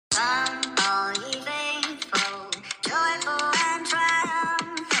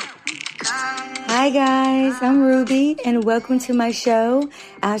Hi guys, I'm Ruby and welcome to my show,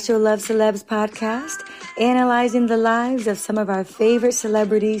 Astro Lovecelebs podcast, analyzing the lives of some of our favorite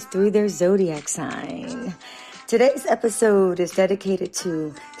celebrities through their zodiac sign. Today's episode is dedicated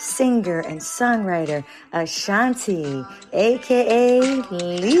to singer and songwriter Ashanti, aka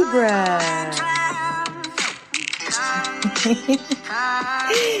Libra.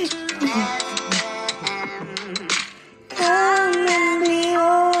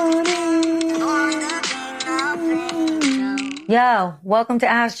 Yo, welcome to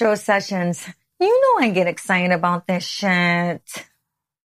Astro Sessions. You know I get excited about this shit.